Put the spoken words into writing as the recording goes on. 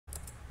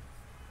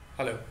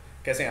Hello.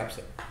 कैसे हैं आप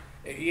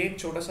सब। ये एक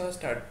छोटा सा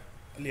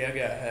स्टार्ट लिया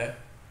गया है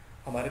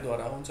हमारे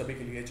द्वारा उन सभी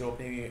के लिए जो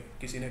अपनी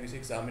किसी न किसी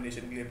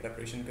एग्जामिनेशन के लिए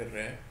प्रिपरेशन कर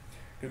रहे हैं,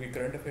 क्योंकि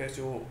करंट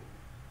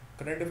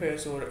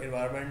अफेयर्स और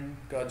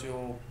इन्वायरमेंट का जो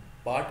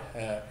पार्ट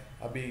है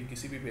अभी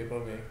किसी भी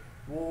पेपर में,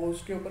 वो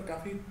उसके ऊपर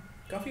काफ़ी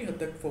काफ़ी हद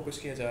तक फोकस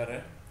किया जा रहा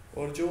है।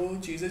 और जो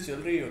चीज़ें चल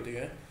रही होती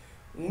हैं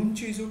उन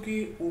चीज़ों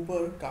के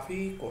ऊपर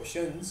काफ़ी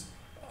क्वेश्चंस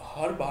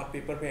हर बार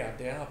पेपर में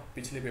आते हैं। आप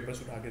पिछले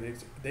पेपर्स उठा के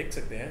देख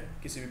सकते हैं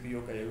किसी भी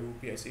पीओ का या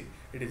UPSC.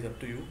 It is up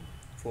to you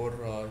for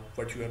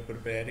what you are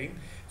preparing.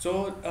 So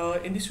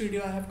in this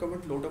video I have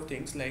covered lot of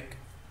things like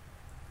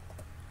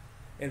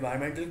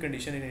environmental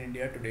condition in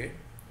India today,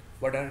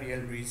 what are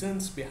real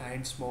reasons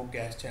behind smoke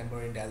gas chamber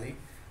in Delhi,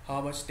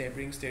 how much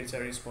neighboring states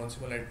are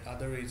responsible, and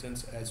other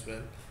reasons as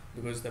well.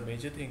 Because the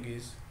major thing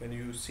is when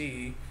you see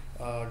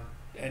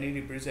any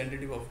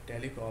representative of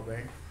Delhi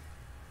government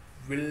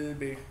will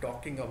be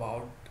talking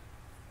about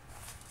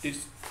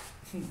this.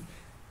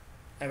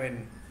 I mean,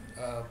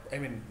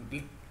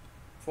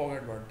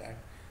 forget about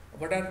that.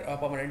 What are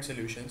permanent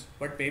solutions?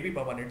 What may be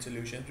permanent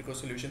solutions?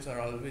 Because solutions are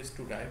always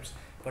two types.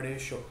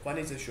 One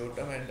is a short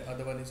term and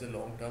other one is a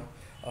long term.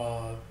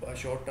 A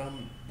short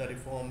term, the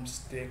reforms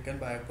taken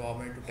by a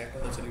government to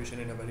tackle the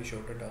solution in a very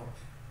shorter term.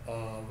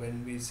 When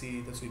we see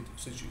the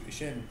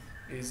situation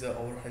is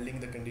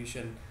overhauling the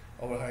condition,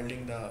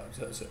 overhauling the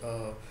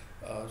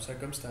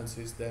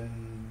circumstances, then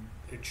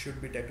it should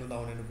be tackled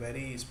down in a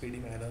very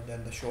speedy manner.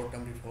 Then the short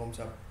term reforms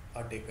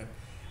are taken.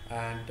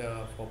 And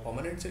for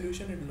permanent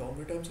solution and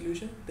longer term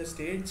solution, the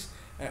states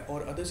or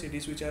other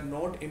cities which are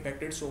not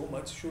impacted so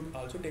much should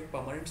also take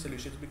permanent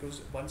solutions. Because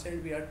one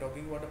side we are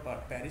talking about a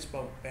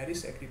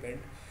Paris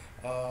agreement,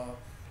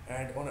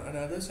 and on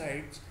another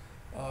side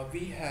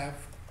we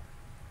have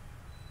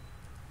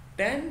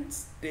 10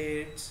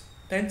 states,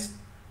 10,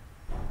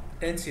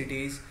 10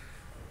 cities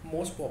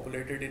most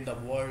populated in the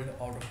world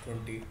out of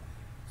 20.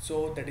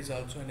 So that is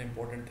also an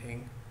important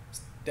thing.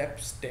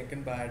 Steps taken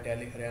by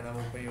Delhi, Haryana,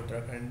 Mumbai,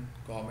 Uttarakhand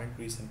government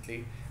recently,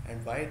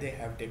 and why they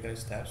have taken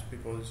steps.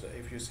 Because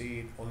if you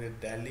see, only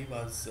Delhi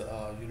was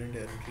union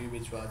territory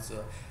which was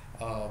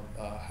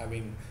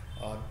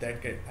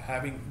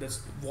having this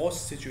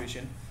worst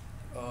situation.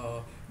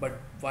 But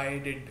why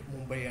did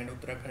Mumbai and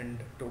Uttarakhand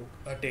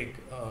take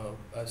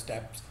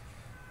steps?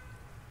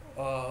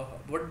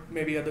 What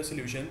may be other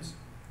solutions?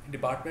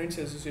 Departments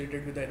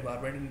associated with the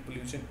environment and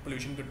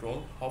pollution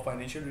control, how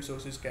financial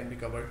resources can be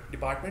covered.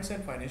 Departments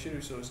and financial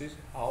resources,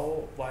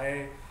 how,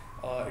 why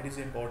it is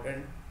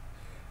important,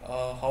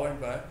 how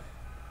and why.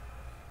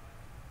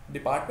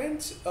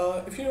 Departments,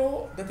 if you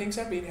know the things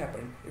are being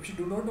happened, if you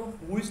do not know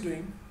who is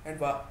doing and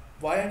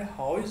why and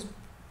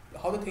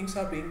how the things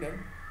are being done,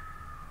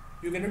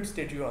 you cannot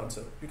state your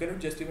answer, you cannot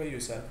justify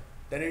yourself.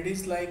 Then it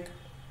is like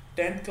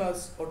 10th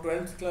class or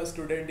 12th class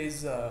student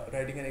is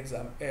writing an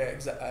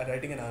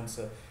writing an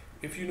answer.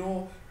 If you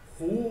know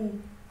who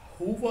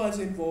was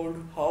involved,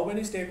 how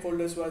many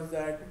stakeholders was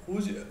that,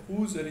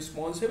 whose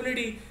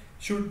responsibility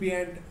should be,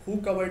 and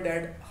who covered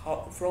that, how,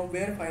 from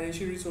where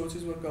financial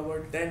resources were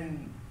covered,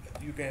 then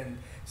you can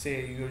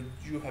say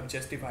you have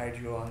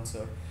justified your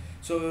answer.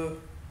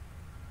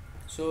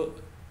 So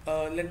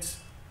let's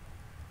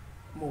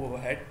move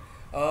ahead.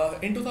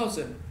 In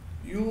 2000,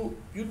 you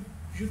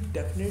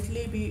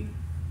definitely be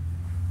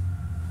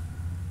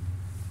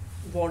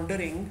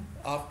wondering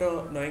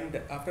after knowing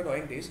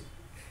this.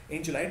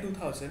 In July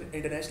 2000,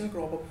 International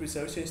Crop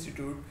Research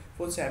Institute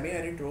for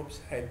Semi-Arid Crops,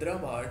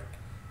 Hyderabad,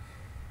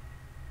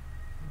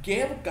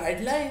 gave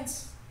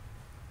guidelines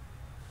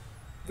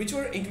which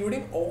were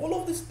including all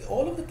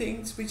of the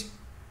things which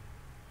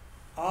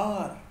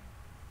are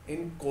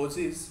in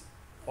causes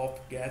of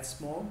gas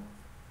smog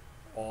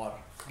or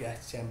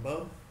gas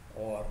chamber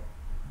or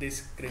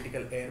this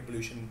critical air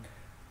pollution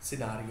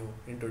scenario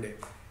in today.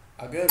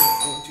 अगर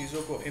उन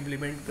चीज़ों को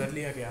implement कर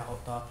लिया गया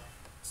होता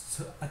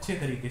अच्छे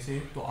तरीके से,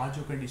 तो आज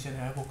जो कंडीशन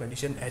है वो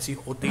कंडीशन ऐसी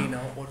होती ही ना,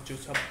 और जो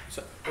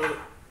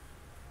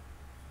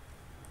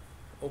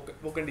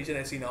वो कंडीशन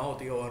ऐसी ना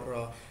होती, और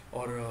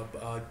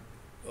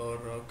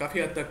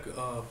काफ़ी हद तक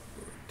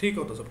ठीक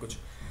होता सब कुछ।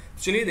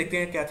 चलिए देखते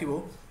हैं क्या थी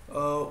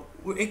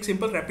वो एक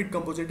simple rapid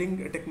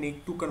compositing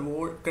technique to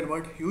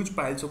convert huge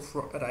piles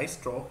of rice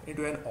straw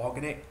into an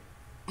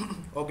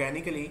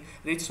organically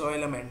rich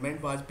soil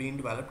amendment was being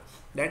developed.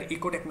 That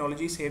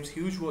eco-technology saves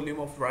huge volume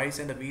of rice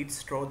and the wheat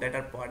straw that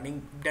are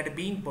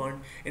being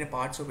burned in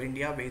parts of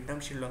India,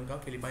 Vietnam, Sri Lanka,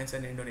 Philippines,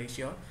 and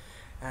Indonesia.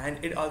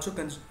 And it also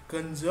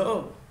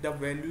conserve the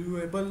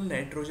valuable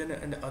nitrogen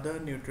and other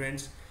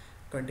nutrients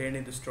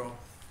contained in the straw.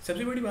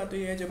 सबसे बड़ी बात तो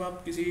ये है, जब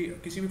आप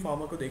किसी भी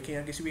फार्मर को देखें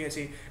या किसी भी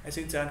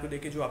ऐसे इंसान को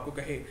देखें जो आपको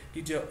कहे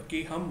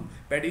कि हम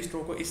पैडी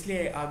स्ट्रो को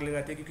इसलिए आग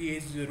लगाते हैं क्योंकि ये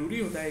ज़रूरी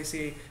होता है,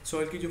 इससे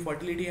सॉइल की जो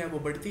फर्टिलिटी है वो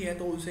बढ़ती है,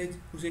 तो उसे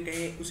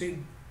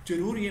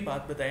ज़रूर ये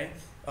बात बताएं,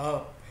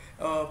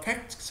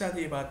 फैक्ट्स के साथ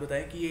ये बात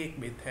बताएं कि ये एक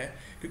मिथ है।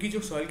 क्योंकि जो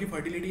सॉइल की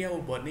फर्टिलिटी है वो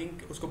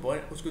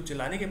उसको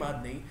जलाने के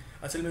बाद नहीं,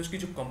 असल में उसकी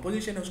जो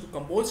कंपोजिशन है उसको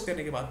कंपोज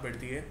करने के बाद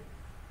बढ़ती है।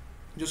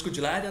 जो उसको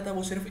जलाया जाता है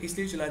वो सिर्फ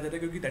इसलिए जलाया जाता है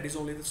क्योंकि that is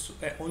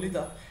only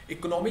the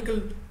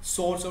economical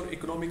source और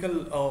economical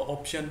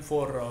option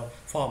for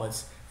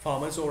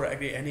farmers or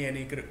any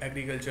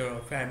agriculture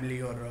family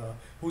or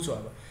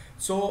whosoever.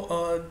 सो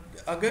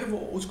अगर वो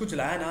उसको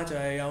जलाया ना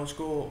जाए या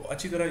उसको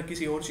अच्छी तरह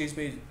किसी और चीज़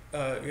में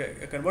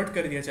कन्वर्ट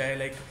कर दिया जाए,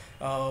 लाइक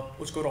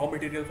उसको raw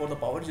material for the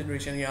power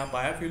generation या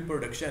बायोफ्यूल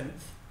प्रोडक्शन,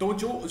 तो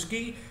जो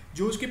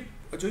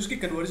उसकी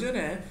कन्वर्जन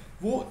है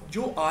वो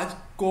जो आज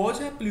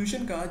कॉज है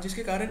पोल्यूशन का,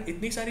 जिसके कारण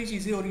इतनी सारी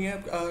चीज़ें हो रही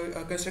हैं,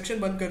 कंस्ट्रक्शन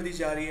बंद कर दी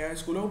जा रही है,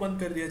 स्कूलों को बंद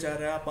कर दिया जा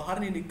रहा है, आप बाहर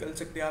नहीं निकल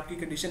सकते, आपकी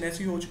कंडीशन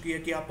ऐसी हो चुकी है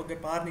कि आप अगर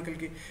बाहर निकल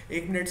के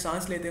 1 मिनट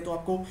सांस लेते हैं तो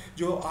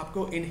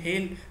आपको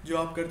इनहेल जो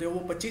आप करते हो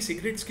वो 25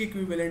 सिगरेट्स के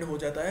इक्विवेलेंट हो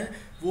जाता है।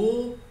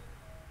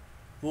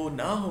 वो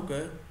ना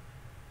होकर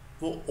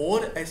वो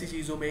और ऐसी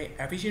चीज़ों में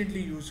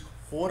एफिशिएंटली यूज़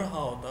हो रहा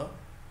होता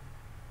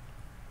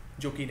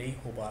जो कि नहीं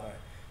हो पा रहा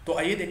है। तो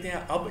आइए देखते हैं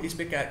अब इस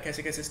पे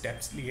कैसे कैसे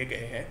स्टेप्स लिए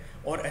गए हैं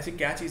और ऐसी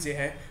क्या चीज़ें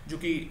हैं जो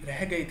कि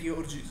रह गई थी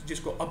और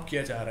जिसको अब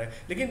किया जा रहा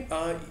है। लेकिन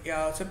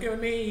सबके मन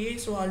में ये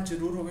सवाल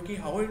ज़रूर होगा कि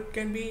how it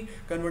can be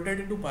converted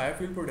into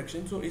biofuel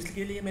production. सो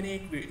इसके लिए मैंने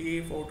ये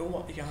फ़ोटो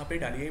यहाँ पे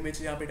डाली है,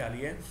 इमेज यहाँ पे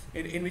डाली है,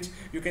 इन which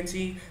you can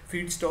see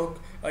feed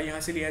stock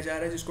यहाँ से लिया जा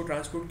रहा है जिसको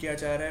ट्रांसपोर्ट किया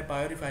जा रहा है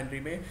बायो रिफाइनरी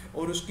में,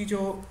 और उसकी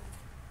जो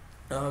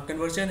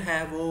कन्वर्जन है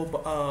वो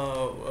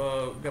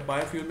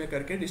बायोफ्यूल में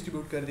करके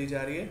डिस्ट्रीब्यूट कर दी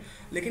जा रही है।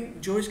 लेकिन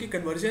जो इसकी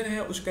कन्वर्जन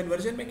है उस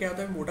कन्वर्जन में क्या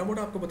होता है मोटा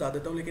मोटा आपको बता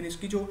देता हूँ, लेकिन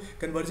इसकी जो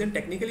कन्वर्जन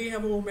टेक्निकली है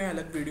वो मैं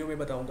अलग वीडियो में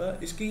बताऊँगा।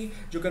 इसकी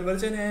जो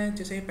कन्वर्जन है,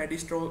 जैसे पैडी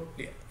स्ट्रॉ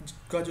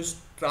का जो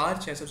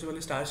स्टार्च है, सबसे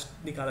पहले स्टार्च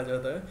निकाला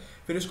जाता है,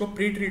 फिर उसको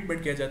प्री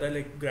ट्रीटमेंट किया जाता है,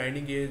 लाइक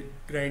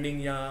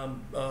ग्राइंडिंग या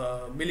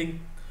मिलिंग,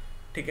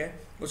 ठीक है।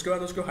 उसके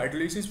बाद उसको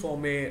हाइड्रोलिसिस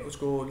फॉर्म में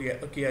उसको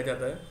किया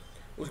जाता है,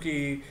 उसकी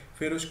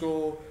फिर उसको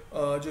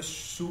जो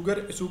शुगर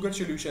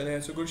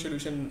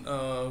सोल्यूशन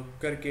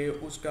करके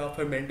उसका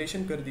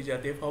फर्मेंटेशन कर दी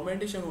जाती है।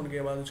 फर्मेंटेशन होने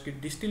के बाद उसकी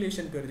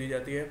डिस्टिलेशन कर दी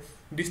जाती है।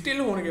 डिस्टिल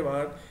होने के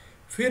बाद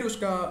फिर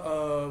उसका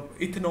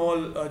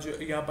इथेनॉल जो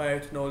या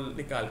बायोइथेनॉल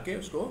निकाल के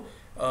उसको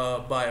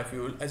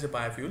biofuel as a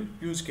biofuel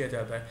use किया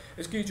जाता है।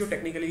 इसकी जो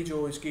टेक्निकली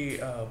जो इसकी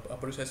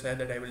प्रोसेस है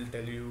that I will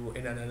tell you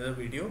in another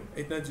video.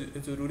 इतना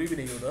ज़रूरी भी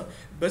नहीं होता,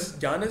 बस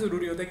जानना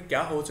ज़रूरी होता है कि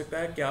क्या हो सकता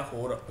है,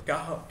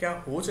 क्या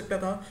हो सकता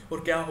था और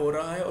क्या हो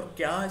रहा है, और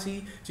क्या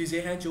ऐसी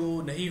चीज़ें हैं जो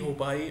नहीं हो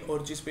पाई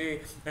और जिस पे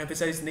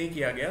एम्फेसाइज नहीं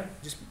किया गया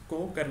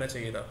जिसको करना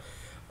चाहिए था।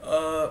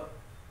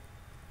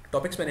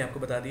 टॉपिक्स मैंने आपको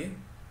बता दिए।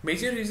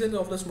 Major reason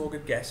of the smoke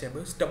in gas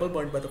chamber, stubble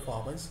burn by the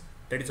farmers,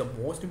 that is a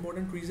most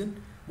important reason,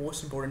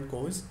 most important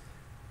कोज।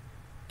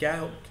 क्या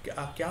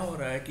हो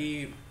रहा है कि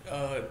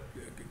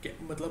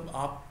मतलब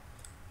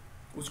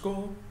आप उसको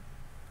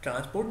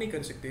ट्रांसपोर्ट नहीं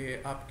कर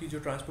सकते। आपकी जो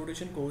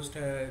ट्रांसपोर्टेशन कॉस्ट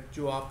है,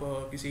 जो आप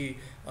किसी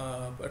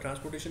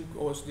ट्रांसपोर्टेशन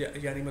कॉस्ट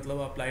यानी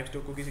मतलब आप लाइफ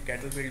स्टॉक को किसी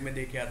कैटल फील्ड में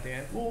दे के आते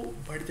हैं, वो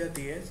बढ़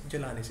जाती है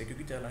जलाने से,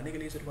 क्योंकि जलाने के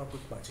लिए सिर्फ आपको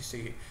माचिस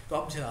चाहिए, तो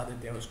आप जला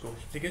देते हैं उसको।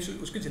 लेकिन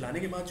उसके जलाने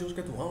के बाद जो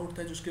उसका धुआं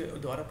उठता है, जो उसके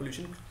द्वारा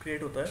पोल्यूशन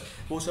क्रिएट होता है,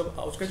 वो सब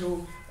उसका जो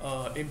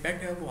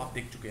इम्पैक्ट है वो आप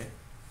देख चुके हैं।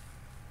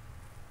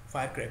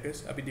 फायर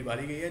क्रैकर्स, अभी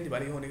दिवाली गई है,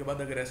 दिवाली होने के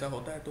बाद अगर ऐसा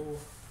होता है तो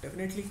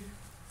डेफिनेटली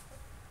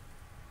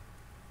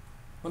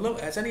मतलब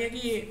ऐसा नहीं है कि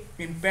ये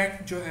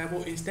इम्पैक्ट जो है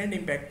वो इंस्टेंट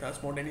इम्पैक्ट था,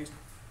 स्पॉन्टेनियस,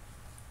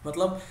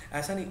 मतलब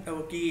ऐसा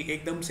नहीं कि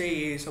एकदम से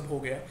ये सब हो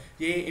गया।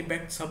 ये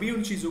इम्पैक्ट सभी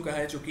उन चीज़ों का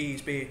है जो कि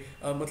इस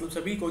पर मतलब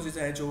सभी कोजेज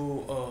हैं जो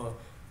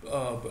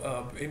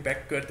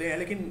इम्पैक्ट करते हैं।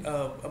 लेकिन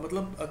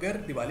मतलब अगर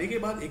दिवाली के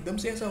बाद एकदम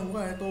से ऐसा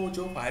हुआ है तो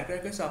जो फायर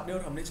क्रैकर्स आपने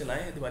और हमने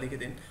चलाए हैं दिवाली के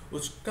दिन,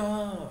 उसका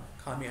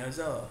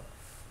खामियाजा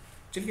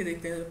चलिए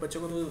देखते हैं।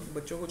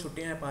 बच्चों को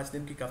छुट्टियां हैं 5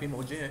 दिन की, काफ़ी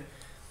मौजें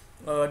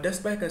हैं।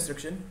 डस्ट बाय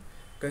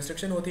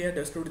कंस्ट्रक्शन होती है,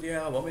 डस्ट उड़ती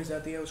है, हवा में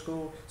जाती है, उसको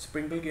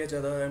स्प्रिंकल किया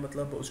जाता है,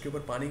 मतलब उसके ऊपर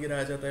पानी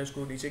गिराया जाता है,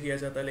 उसको नीचे किया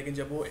जाता है। लेकिन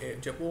जब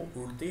वो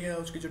उड़ती है,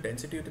 उसकी जो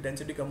डेंसिटी होती है,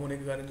 डेंसिटी कम होने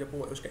के कारण जब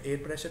वो उसका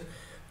एयर प्रेशर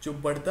जो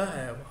बढ़ता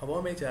है,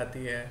 हवा में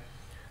जाती है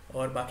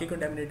और बाकी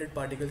कंटेमिनेटेड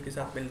पार्टिकल के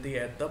साथ मिलती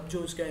है, तब जो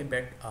उसका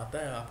इम्पैक्ट आता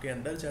है आपके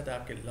अंदर जाता है,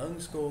 आपके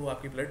लंग्स को,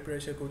 आपकी ब्लड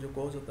प्रेशर को जो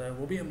कॉज होता है,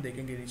 वो भी हम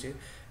देखेंगे नीचे,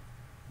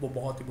 वो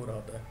बहुत ही बुरा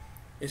होता है।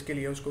 इसके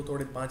लिए उसको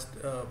थोड़े 5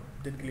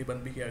 दिन के लिए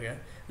बंद भी किया गया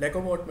है। Lack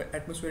of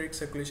atmospheric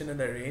circulation and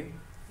the rain,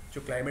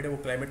 जो क्लाइमेट है वो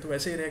क्लाइमेट तो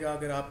वैसे ही रहेगा।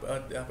 अगर आप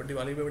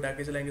दिवाली पे बैठा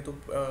के चलाएंगे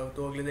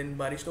तो अगले दिन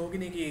बारिश तो होगी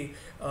नहीं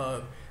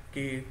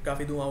कि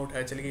काफ़ी धुआं उठा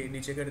है, चलिए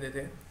नीचे कर देते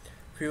हैं।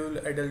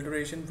 फ्यूल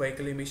एडल्ट्रेशन,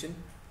 व्हीकल एमिशन,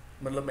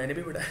 मतलब मैंने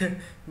भी बताया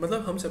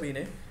मतलब हम सभी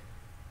ने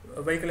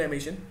व्हीकल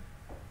एमिशन,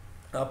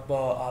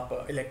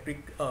 आप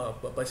इलेक्ट्रिक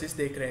बसेस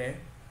देख रहे हैं,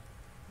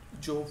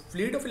 जो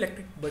फ्लीट ऑफ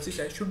इलेक्ट्रिक बसेस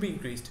है should be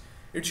increased,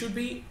 it should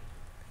be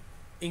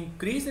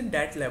increase in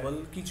that level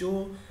कि जो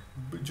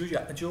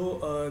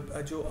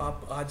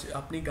आप आज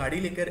अपनी गाड़ी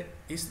लेकर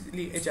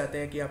इसलिए चाहते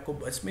हैं कि आपको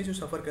बस में जो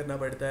सफ़र करना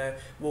पड़ता है,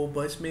 वो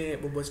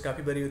बस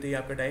काफ़ी बड़ी होती है,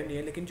 आपका टाइम नहीं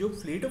है। लेकिन जो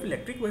फ्लीट ऑफ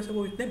इलेक्ट्रिक बस है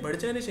वो इतने बढ़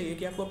जाने चाहिए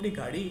कि आपको अपनी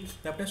गाड़ी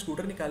अपना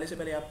स्कूटर निकालने से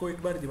पहले आपको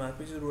एक बार दिमाग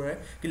में ज़रूर है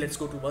कि लेट्स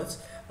गो टू बस।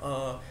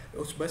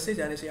 उस बस से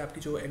जाने से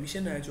आपकी जो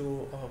एमिशन है, जो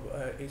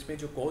इसमें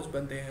जो कॉज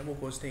बनते हैं, वो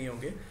कॉज नहीं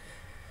होंगे।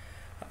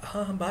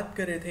 हाँ, हम बात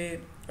कर रहे थे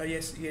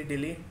ये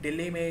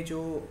दिल्ली में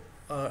जो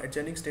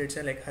एडजॉइनिंग स्टेट्स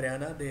हैं लाइक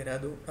हरियाणा,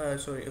 देहरादून,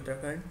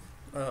 उत्तराखंड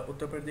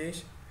उत्तर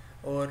प्रदेश,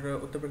 और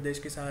उत्तर प्रदेश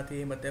के साथ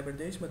ही मध्य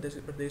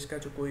प्रदेश का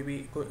जो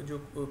जो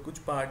कुछ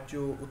पार्ट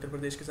जो उत्तर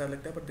प्रदेश के साथ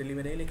लगता है पर दिल्ली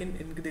में नहीं।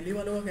 लेकिन दिल्ली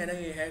वालों का कहना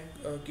ये है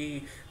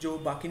कि जो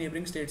बाकी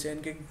नेबरिंग स्टेट्स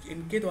हैं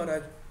इनके द्वारा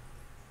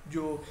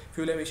जो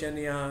फ्यूल एमिशन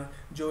या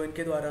जो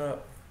इनके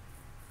द्वारा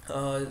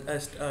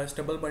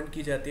स्टबल बर्न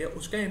की जाती है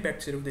उसका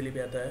इम्पैक्ट सिर्फ दिल्ली पे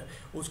आता है,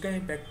 उसका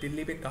इम्पैक्ट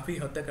दिल्ली पे काफ़ी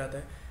हद तक आता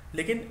है।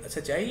 लेकिन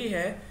सच्चाई ये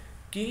है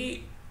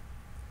कि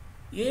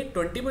ये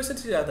 20%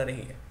 से ज़्यादा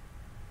नहीं है।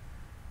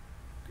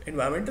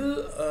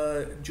 इन्वायरमेंटल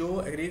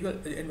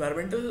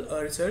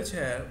रिसर्च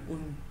है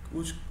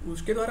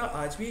उसके द्वारा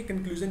आज भी एक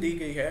कंक्लूजन दी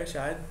गई है,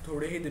 शायद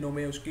थोड़े ही दिनों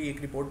में उसकी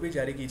एक रिपोर्ट भी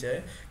जारी की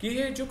जाए कि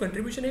ये जो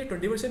कंट्रीब्यूशन है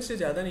 20% से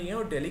ज़्यादा नहीं है।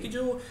 और दिल्ली की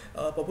जो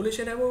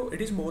पॉपुलेशन है वो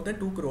it is more than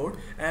 2 crore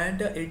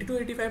and 80 to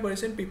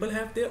 85% people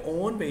have their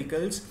own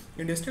vehicles,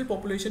 industrial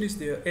population is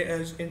there,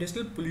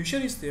 industrial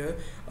pollution is there,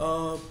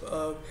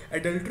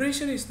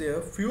 adulteration is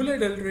there, fuel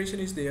adulteration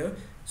is there.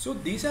 So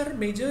these are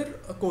major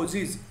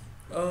causes.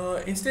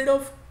 Instead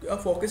of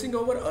focusing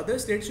over other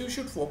states, you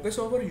should focus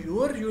over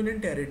your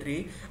union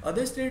territory.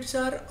 Other states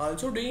are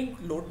also doing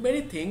lot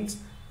many things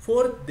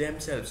for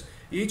themselves.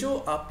 ये जो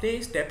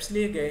आपने steps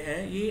लिए गए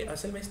हैं ये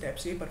असल में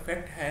steps ये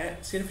परफेक्ट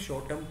है सिर्फ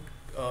शॉर्ट टर्म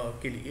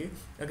के लिए।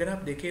 अगर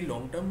आप देखें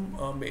लॉन्ग टर्म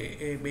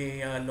में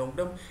या लॉन्ग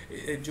टर्म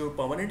जो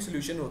परमानेंट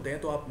सोल्यूशन होते हैं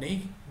तो आप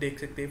नहीं देख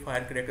सकते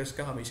फायर क्रैकर्स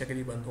का हमेशा के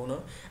लिए बंद होना,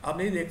 आप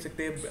नहीं देख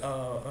सकते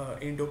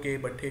ईंटों के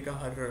भट्ठे का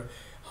हर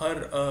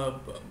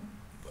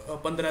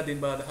 15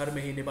 दिन बाद, हर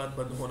महीने बाद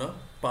बंद होना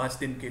 5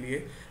 दिन के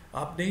लिए,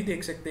 आप नहीं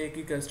देख सकते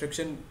कि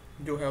कंस्ट्रक्शन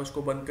जो है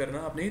उसको बंद करना,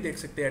 आप नहीं देख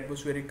सकते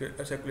एटमॉस्फेरिक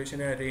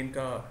सर्कुलेशन या रेन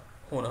का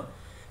होना।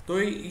 तो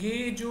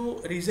ये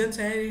जो रीजंस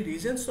हैं,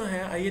 रीजंस तो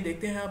हैं, आइए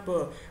देखते हैं आप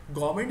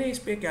गवर्नमेंट ने इस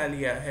पर क्या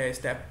लिया है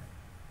स्टेप।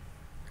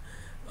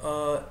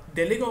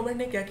 दिल्ली गवर्नमेंट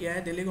ने क्या किया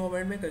है, दिल्ली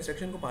गवर्नमेंट में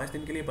कंस्ट्रक्शन को 5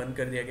 दिन के लिए बंद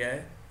कर दिया गया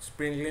है।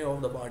 स्प्रिंकलिंग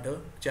ऑफ द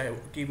वाटर, चाहे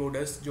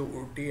कीबोर्डर्स जो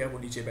उल्टी है वो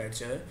नीचे बैठ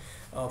जाए,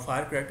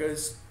 फायर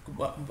क्रैकर्स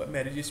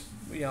मैरिजेस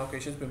या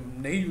ओकेशंस पे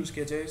नहीं यूज़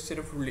किया जाए,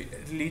 सिर्फ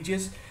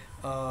रिलीजियस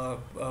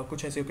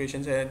कुछ ऐसे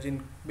ओकेशंस हैं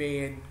जिनमें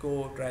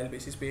इनको ट्रायल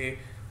बेसिस पे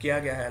किया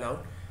गया है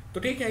अलाउड। तो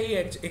ठीक है, ये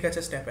एक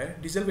अच्छा स्टेप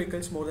है। Diesel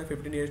vehicles more than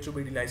 15 years to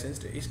be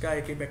licensed, इसका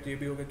एक इम्पैक्ट ये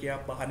भी होगा कि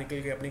आप बाहर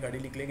निकल के अपनी गाड़ी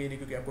निकलेंगे नहीं,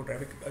 क्योंकि आपको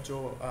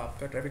जो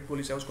आपका ट्रैफिक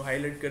पुलिस है उसको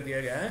हाईलाइट कर दिया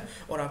गया है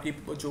और आपकी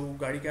जो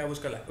गाड़ी का है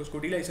उसको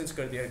डी लाइसेंस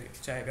कर दिया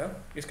जाएगा।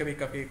 इसका भी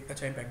काफ़ी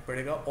अच्छा इम्पैक्ट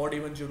पड़ेगा। ऑड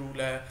इवन जो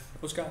रूल है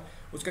उसका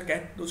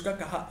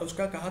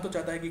कहा तो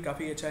चाहता है कि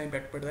काफ़ी अच्छा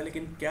इम्पैक्ट पड़ता है,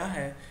 लेकिन क्या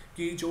है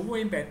कि जो वो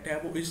इम्पैक्ट है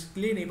वो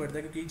इसलिए नहीं पड़ता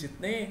क्योंकि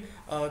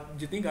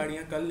जितनी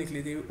गाड़ियाँ कल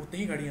निकली थी उतनी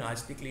ही गाड़ियाँ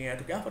आज निकली हैं।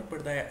 तो क्या फ़र्क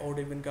पड़ता है ऑड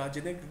इवन का,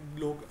 जितने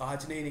लोग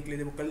आज नहीं निकले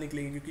थे वो कल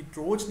निकलेंगे, क्योंकि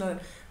रोज़ ना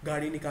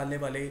गाड़ी निकालने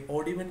वाले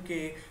ऑड इवन के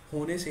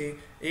होने से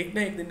एक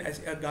ना एक दिन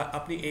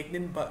अपनी एक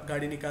दिन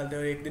गाड़ी निकालते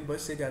हैं और एक दिन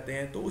बस से जाते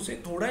हैं, तो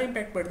उससे थोड़ा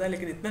इम्पैक्ट पड़ता है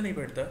लेकिन इतना नहीं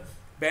पड़ता।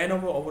 बैन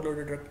ऑफ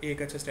ओवरलोडेड ट्रक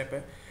एक अच्छा स्टेप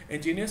है।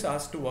 Engineers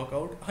asked to work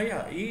out, हाँ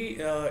यार ये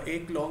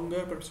एक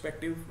लॉन्गर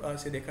पर्सपेक्टिव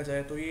से देखा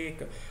जाए तो ये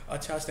एक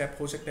अच्छा स्टेप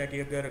हो सकता है कि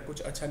अगर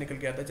कुछ अच्छा निकल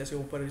गया था, जैसे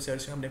ऊपर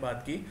रिसर्च हमने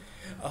बात की।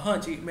 हाँ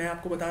जी, मैं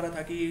आपको बता रहा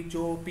था कि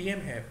जो पीएम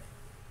है,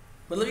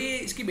 मतलब ये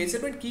इसकी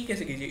मेजरमेंट की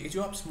कैसे कीजिए, ये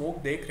जो आप स्मोक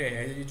देख रहे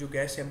हैं, ये जो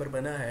गैस चैम्बर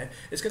बना है,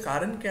 इसका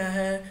कारण क्या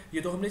है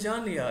ये तो हमने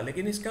जान लिया,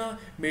 लेकिन इसका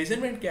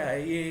मेजरमेंट क्या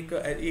है। ये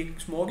एक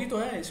स्मोक ही तो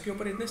है, इसके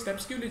ऊपर इतने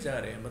स्टेप्स क्यों ले जा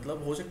रहे हैं।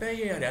 मतलब हो सकता है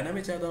ये हरियाणा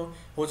में ज़्यादा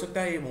हो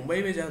सकता है ये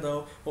मुंबई में ज़्यादा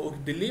हो,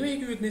 दिल्ली में ही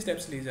क्यों इतने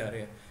स्टेप्स लिए जा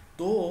रहे हैं।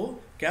 तो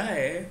क्या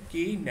है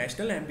कि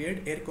नेशनल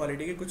एम्बिएंट एयर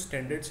क्वालिटी के कुछ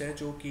स्टैंडर्ड्स हैं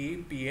जो कि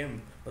पीएम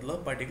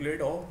मतलब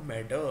पार्टिकुलेट ऑफ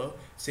मैटर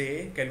से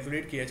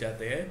कैलकुलेट किए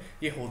जाते हैं।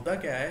 ये होता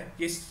क्या है,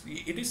 ये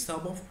it is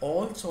some of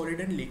all solid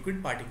and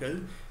liquid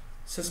particle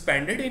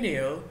suspended in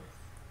air,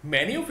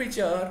 many of which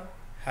are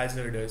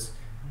hazardous.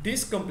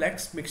 This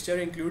complex mixture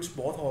includes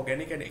both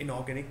organic and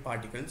inorganic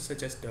particles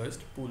such as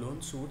dust,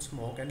 pollen, soot,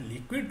 smoke, and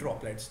liquid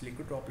droplets.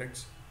 Liquid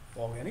droplets,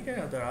 organic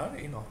and other are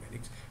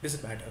inorganic.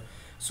 Doesn't matter.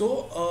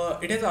 So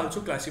it has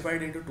also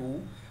classified into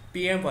two: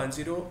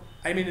 PM10,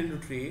 I mean into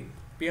three: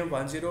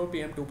 PM10,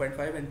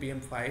 PM2.5, and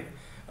PM5.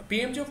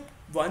 PM जो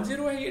 10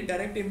 है ये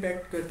direct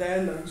impact करता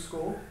है lungs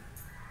को।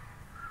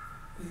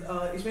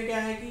 इसमें क्या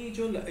है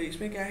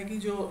कि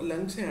जो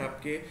लंग्स हैं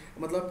आपके,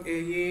 मतलब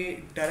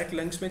ये डायरेक्ट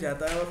लंग्स में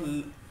जाता है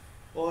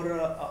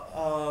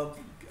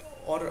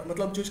और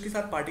मतलब जो इसके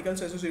साथ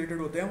पार्टिकल्स एसोसिएटेड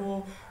होते हैं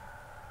वो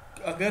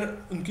अगर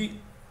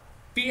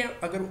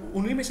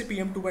उन्हीं में से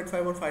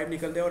PM2.5 और 5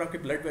 निकलते हैं और आपके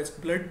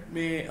ब्लड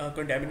में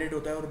कंटेमिनेट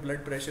होता है और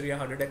ब्लड प्रेशर या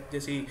हार्ट अटैक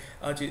जैसी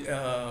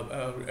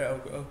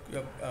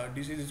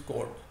डिजीज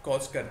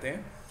कॉज करते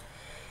हैं।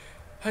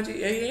 हाँ जी,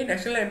 ये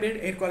national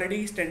ambient air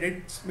quality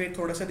standards में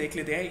थोड़ा सा देख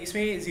लेते हैं।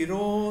 इसमें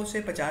 0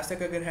 से 50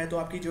 तक अगर है तो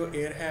आपकी जो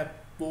एयर है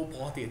वो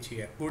बहुत ही अच्छी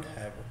है, गुड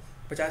है। वो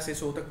 50 से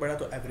 100 तक बढ़ा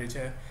तो एवरेज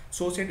है,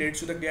 100 से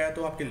 150 तक गया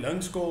तो आपके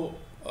लंग्स को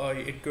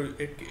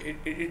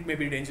it may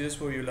be dangerous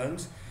for your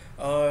lungs.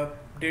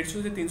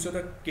 150 से 300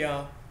 तक गया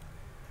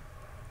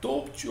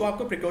तो जो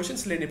आपको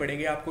प्रिकॉशंस लेने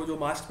पड़ेंगे, आपको जो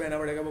मास्क पहनना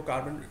पड़ेगा वो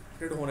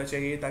कार्बनेटेड होना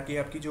चाहिए ताकि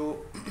आपकी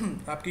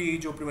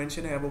जो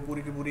प्रिवेंशन है वो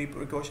पूरी की पूरी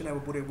प्रिकॉशन है वो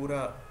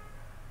पूरा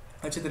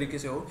अच्छे तरीके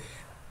से हो।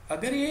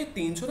 अगर ये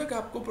 300 तक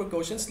आपको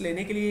प्रिकॉशंस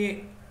लेने के लिए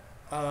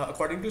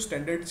अकॉर्डिंग टू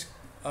स्टैंडर्ड्स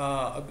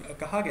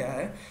कहा गया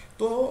है,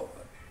 तो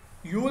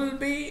you will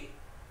be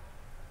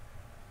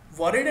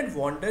worried and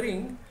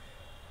wondering.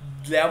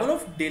 Level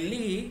of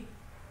Delhi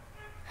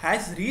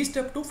has reached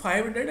up to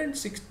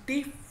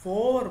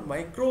 564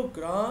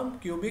 microgram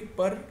cubic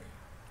per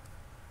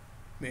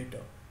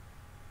meter,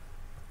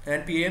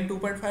 and PM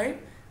 2.5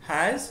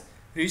 has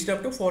reached up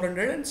to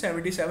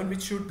 477,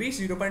 which should be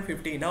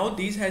 0.50. Now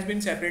these has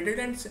been separated,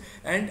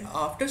 and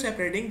after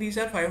separating, these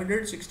are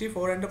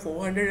 564 and the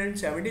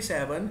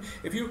 477.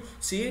 If you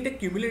see it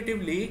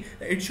cumulatively,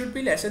 it should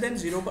be lesser than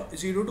 0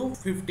 to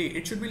 50.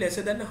 It should be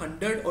lesser than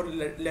 100 or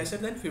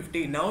lesser than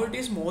 50. Now it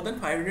is more than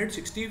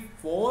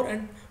 564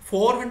 and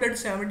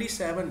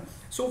 477.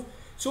 So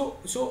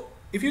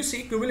if you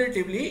see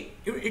cumulatively,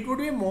 it would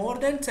be more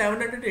than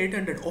 700,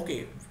 800.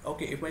 Okay,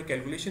 if my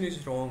calculation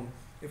is wrong,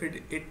 if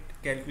it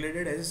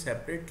calculated as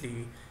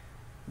separately,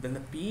 then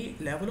the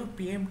level of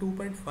PM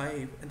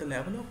 2.5 and the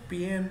level of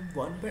PM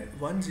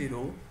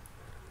 1.10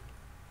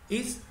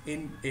 is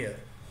in air.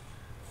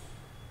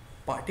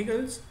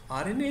 Particles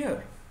are in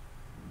air.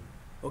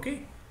 Okay,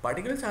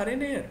 particles are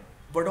in air,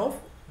 but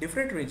of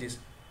different ranges.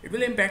 It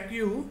will impact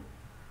you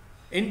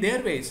in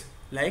their ways.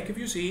 Like if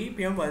you see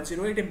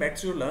PM10, it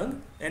impacts your lung,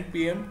 and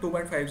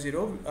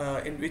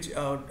PM2.50, in which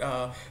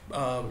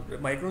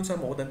microns are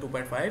more than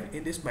 2.5.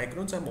 In this,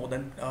 microns are more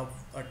than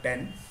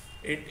 10.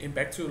 It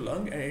impacts your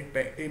lung, and it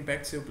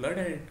impacts your blood,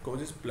 and it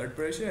causes blood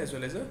pressure as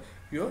well as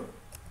your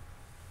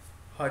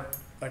heart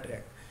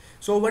attack.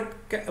 So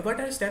what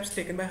are steps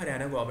taken by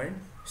Haryana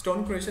government?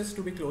 Storm process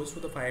to be closed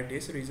for the 5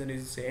 days. The reason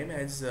is the same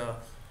as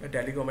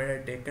Delhi government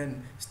had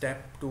taken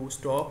step to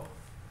stop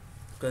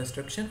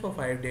construction for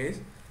 5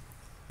 days.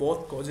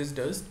 Both causes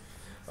dust.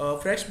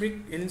 Fresh brick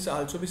kilns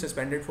also be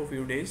suspended for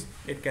few days.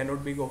 It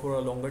cannot be go for a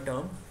longer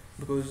term,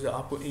 because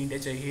आपको ईंटें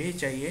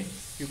चाहिए.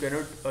 You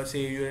cannot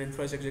say your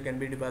infrastructure can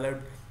be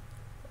developed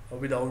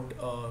without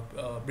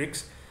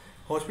bricks.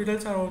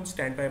 Hospitals are on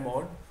standby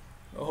mode.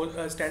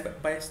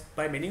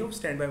 By meaning of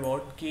standby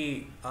mode कि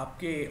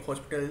आपके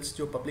hospitals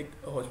जो public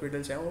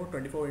hospitals हैं वो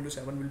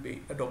 24/7 will be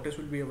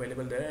doctors will be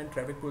available there, and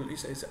traffic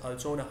police is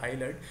also on a high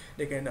alert.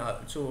 They can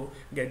also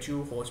get you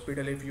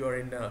hospital if you are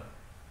in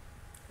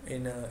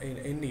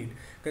need.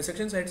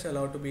 Construction sites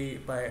allowed to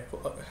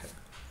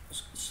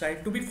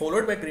be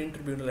followed by Green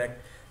Tribunal Act.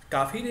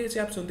 काफ़ी देर से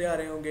आप सुनते आ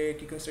रहे होंगे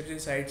कि construction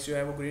sites जो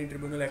है वो ग्रीन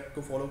ट्रिब्यूनल एक्ट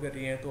को फॉलो कर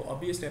रही हैं, तो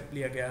अब ये स्टेप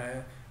लिया गया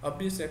है.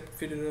 अब ये स्टेप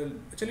फिर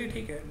चलिए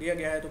ठीक है, लिया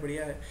गया है तो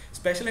बढ़िया है.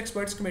 Special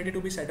experts committee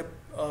to be set up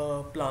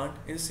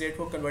plant in state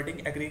for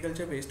converting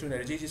agriculture waste to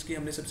energy, जिसकी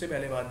हमने सबसे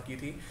पहले बात की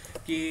थी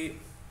कि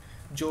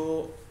जो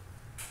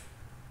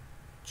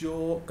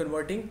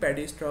converting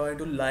paddy straw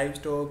into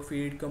livestock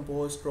feed,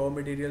 compost, raw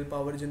material,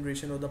 power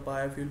generation और the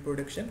biofuel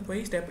production,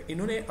 वही स्टेप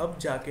इन्होंने अब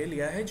जाके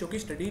लिया है, जो कि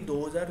स्टडी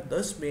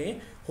 2010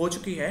 में हो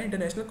चुकी है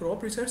इंटरनेशनल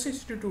क्रॉप रिसर्च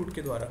इंस्टीट्यूट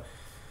के द्वारा.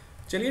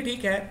 चलिए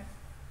ठीक है,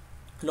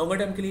 लॉन्गर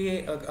टर्म के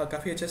लिए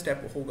काफ़ी अच्छा स्टेप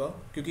होगा,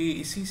 क्योंकि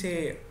इसी से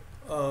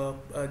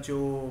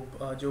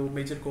जो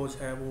मेजर कॉज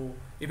है वो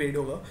इवेड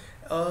होगा.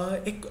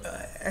 एक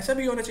ऐसा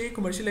भी होना चाहिए,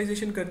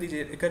 कमर्शलाइजेशन कर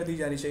दी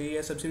जानी चाहिए,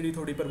 या सब्सिडी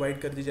थोड़ी प्रोवाइड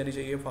कर दी जानी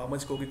चाहिए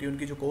फार्मर्स को, क्योंकि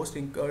उनकी जो कॉस्ट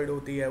इंकर्ड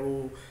होती है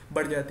वो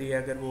बढ़ जाती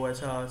है अगर वो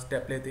ऐसा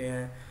स्टेप लेते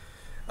हैं.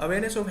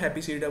 अवेयरनेस ऑफ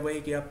हैप्पी सीडर,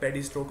 वही कि आप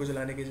पैडी स्ट्रो को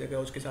जलाने की जगह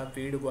उसके साथ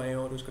फीड उगाएं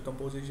और उसका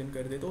कंपोजिशन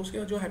कर दें, तो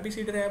उसके जो हैप्पी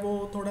सीडर है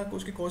वो थोड़ा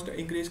उसकी कॉस्ट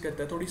इंक्रीज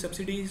करता है. थोड़ी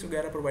सब्सिडीज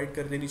वगैरह प्रोवाइड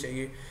कर देनी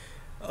चाहिए.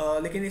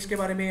 लेकिन इसके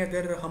बारे में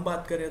अगर हम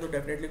बात करें तो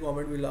definitely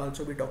government will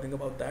also be talking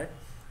about that.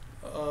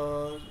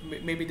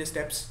 May be the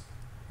steps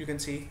you can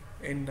see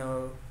in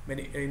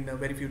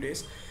very few days.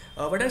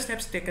 What are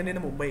steps taken in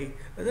Mumbai?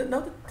 Now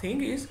the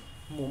thing is,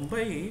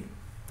 Mumbai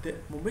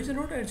is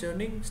not a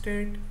adjoining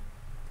state.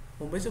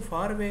 Mumbai is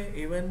far away.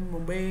 Even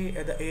Mumbai,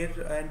 the air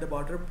and the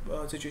water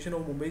situation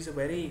of Mumbai is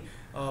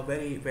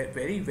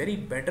very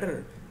better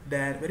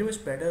than, very much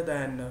better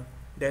than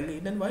Delhi.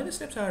 Then why the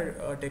steps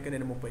are taken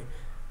in Mumbai?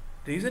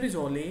 Reason is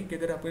only कि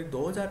अगर आपने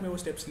 2000 में वो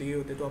steps लिए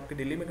होते तो आपके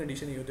दिल्ली में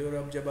कंडीशन नहीं होती, और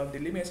अब जब आप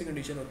दिल्ली में ऐसी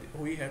कंडीशन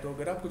हुई है, तो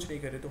अगर आप कुछ नहीं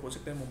करें तो हो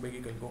सकता है मुंबई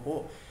की कल को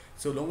हो.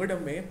 सो लॉन्गर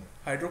टर्म में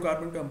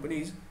hydrocarbon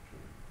companies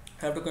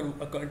have to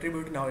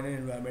contribute now in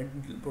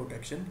environmental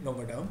protection.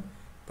 Longer term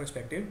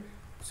perspective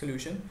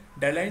solution.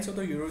 Deadlines of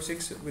the Euro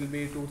 6 will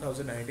be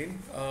 2019.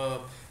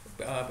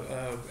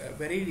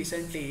 Very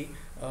recently,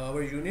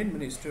 our Union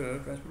Minister,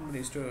 Transport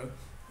Minister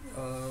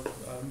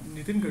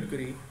Nitin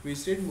Gadkari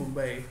visited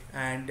Mumbai,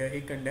 and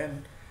he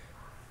condemned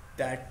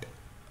that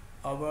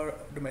our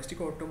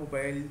domestic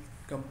automobile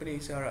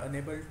companies are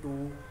unable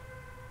to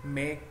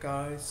make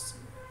cars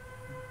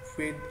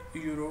with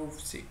Euro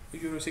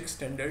 6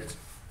 standards,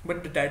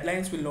 but the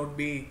deadlines will not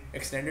be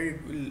extended.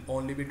 It will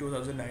only be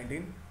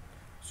 2019,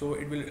 so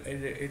it will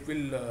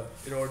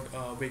erode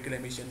vehicle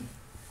emission.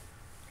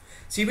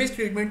 Sewage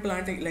treatment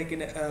plant like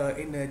in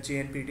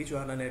JNPT,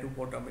 Jawaharlal Nehru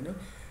Port Terminal,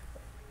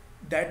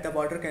 that the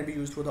water can be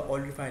used for the oil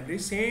refinery.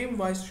 Same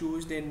was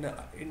used in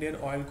Indian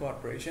Oil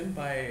Corporation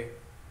by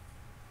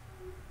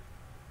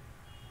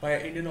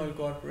Indian Oil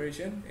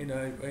Corporation in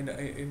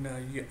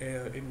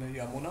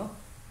Yamuna.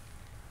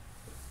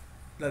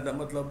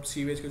 मतलब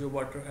sewage का जो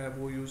water है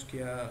वो use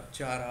किया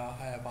जा रहा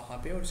है वहाँ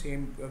पे, और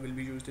same will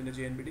be used in the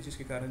JNPT,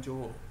 जिसके कारण जो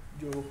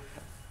जो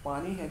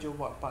पानी है, जो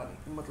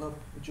पानी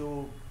मतलब जो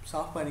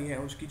साफ़ पानी है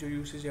उसकी जो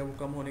यूसेज है वो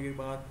कम होने के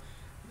बाद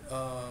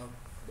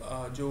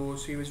जो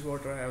सीवेज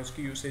वाटर है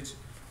उसकी यूसेज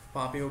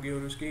वहाँ पे होगी,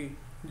 और उसकी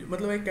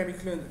मतलब एक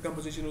केमिकल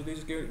कंपोजिशन होती है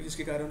जिसके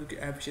जिसके कारण उनकी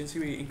एफिशिएंसी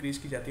भी इंक्रीज़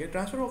की जाती है।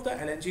 Transfer of the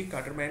LNG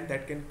काटरमैन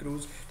that can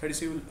cruise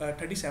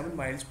 37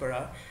 miles per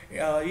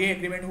hour, ये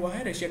एग्रीमेंट हुआ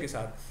है रशिया के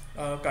साथ।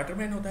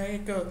 काटरमैन होता है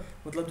एक,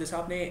 मतलब जैसा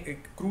आपने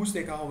एक क्रूज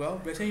देखा होगा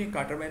वैसे ही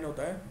काटरमैन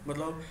होता है,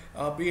 मतलब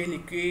अब ये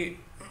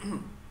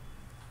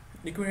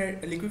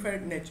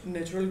लिक्विफाइड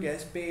नेचुरल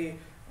गैस पे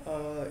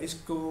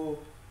इसको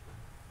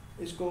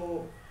इसको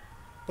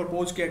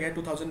प्रपोज किया गया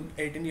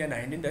 2018 या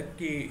 19 तक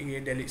कि ये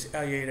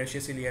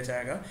रशिया से लिया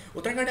जाएगा।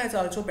 Uttarakhand has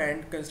also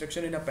band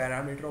construction in a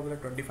parameter of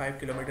 25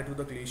 kilometre to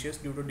the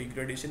glaciers due to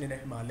degradation in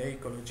Himalaya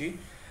ecology.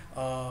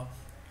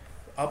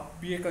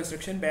 अब ये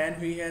कंस्ट्रक्शन बैन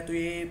हुई है तो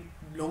ये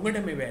लॉन्गर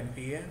टर्म में बैन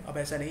हुई है। अब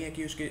ऐसा नहीं है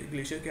कि उसके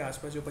ग्लेशियर के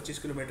आसपास जो 25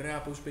 किलोमीटर है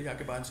आप उस पर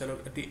जाके 5 साल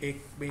 1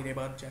 महीने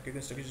बाद जाके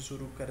कंस्ट्रक्शन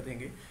शुरू कर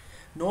देंगे।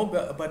 No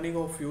burning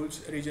of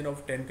fuels reason of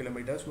 10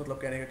 kilometres, मतलब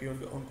कहने का कि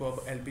उनको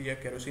अब एलपीजी या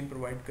केरोसिन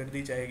प्रोवाइड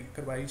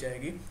करवाई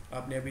जाएगी।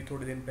 आपने अभी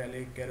थोड़े दिन पहले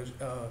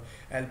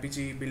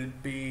एलपीजी बिल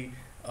भी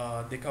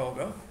देखा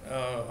होगा,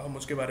 हम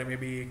उसके बारे में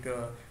भी एक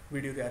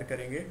वीडियो तैयार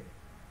करेंगे।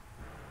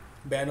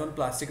 Ban on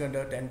plastic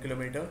under 10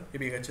 kilometre, ये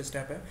भी एक अच्छा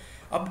स्टेप है।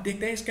 अब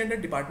देखते हैं इसके अंदर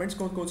डिपार्टमेंट्स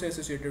कौन कौन से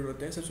एसोसिएटेड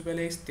होते हैं। सबसे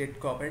पहले स्टेट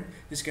गवर्नमेंट,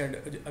 जिसके अंडर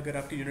अगर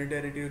आपकी यूनियन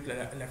टेरिटरी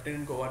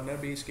लेफ्टिनेंट गवर्नर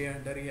भी इसके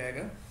अंडर ही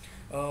आएगा।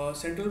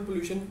 Central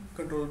pollution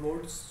control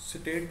board,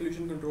 state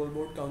pollution control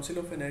board, council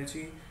of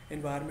energy,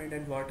 environment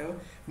and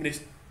water,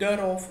 minister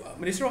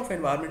of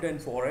environment and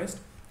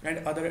forest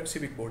and other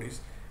civic bodies.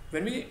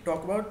 When we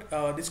talk about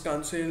this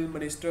council,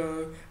 minister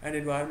and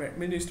environment,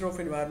 minister of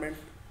environment,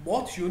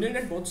 both union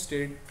and both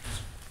states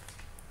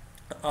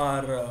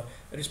are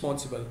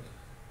responsible.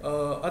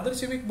 Other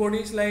civic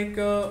bodies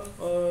like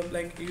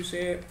you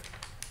say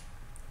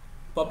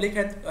Public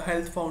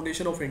Health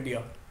Foundation of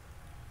India.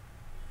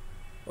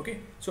 Okay,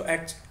 so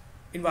Act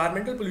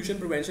Environmental Pollution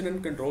Prevention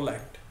and Control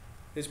Act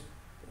is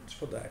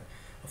for that.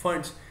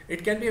 Funds,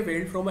 it can be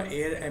availed from an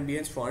air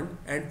ambience fund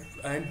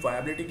and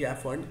viability gap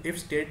fund if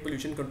state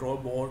pollution control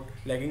board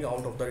lagging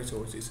out of the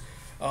resources.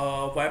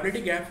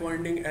 Viability gap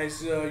funding, as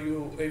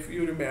if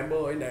you remember,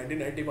 in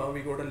 1991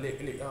 we got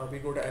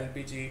a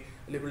LPG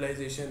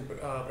liberalization,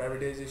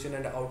 privatization,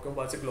 and the outcome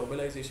was a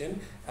globalization.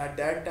 At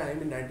that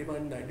time in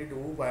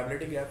 91-92,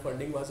 viability gap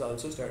funding was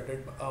also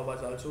started,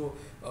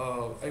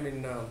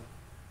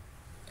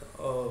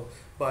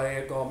 by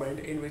a government,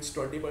 in which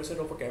 20%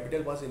 of a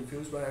capital was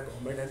infused by a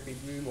government, and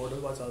PPP model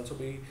was also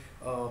be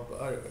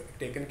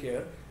taken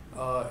care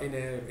in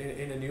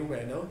a new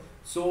manner.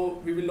 So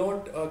we will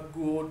not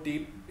go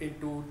deep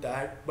into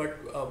that, but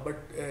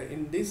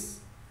in this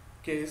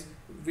case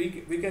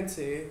we can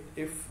say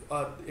if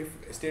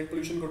state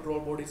pollution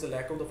control board is a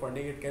lack of the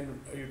funding, it can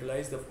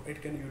utilize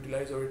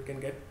or it can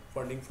get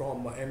funding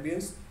from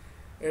ambience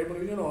air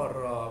pollution or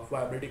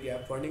viability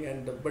gap funding,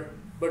 and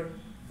but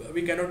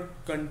we cannot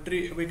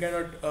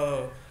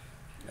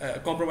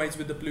compromise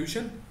with the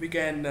pollution. We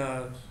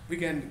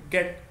can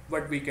get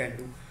what we can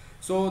do.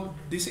 So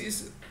this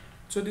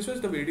was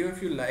the video.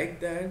 If you like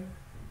that,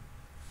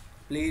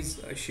 please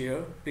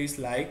share, please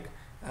like,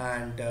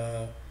 and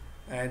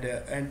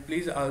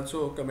please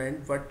also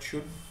comment what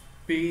should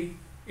be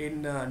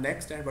in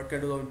next and what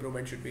kind of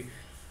improvement should be.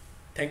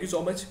 Thank you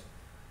so much.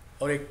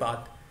 और एक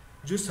बात,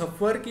 जो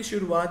सफ़र की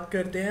शुरुआत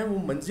करते हैं वो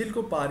मंजिल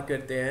को पार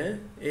करते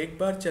हैं। एक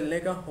बार चलने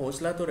का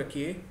हौसला तो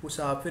रखिए,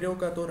 मुसाफिरों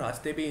का तो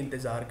रास्ते भी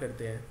इंतज़ार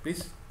करते हैं।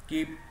 Please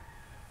keep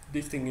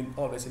this thing in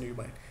always in your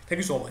mind. Thank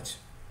you so much.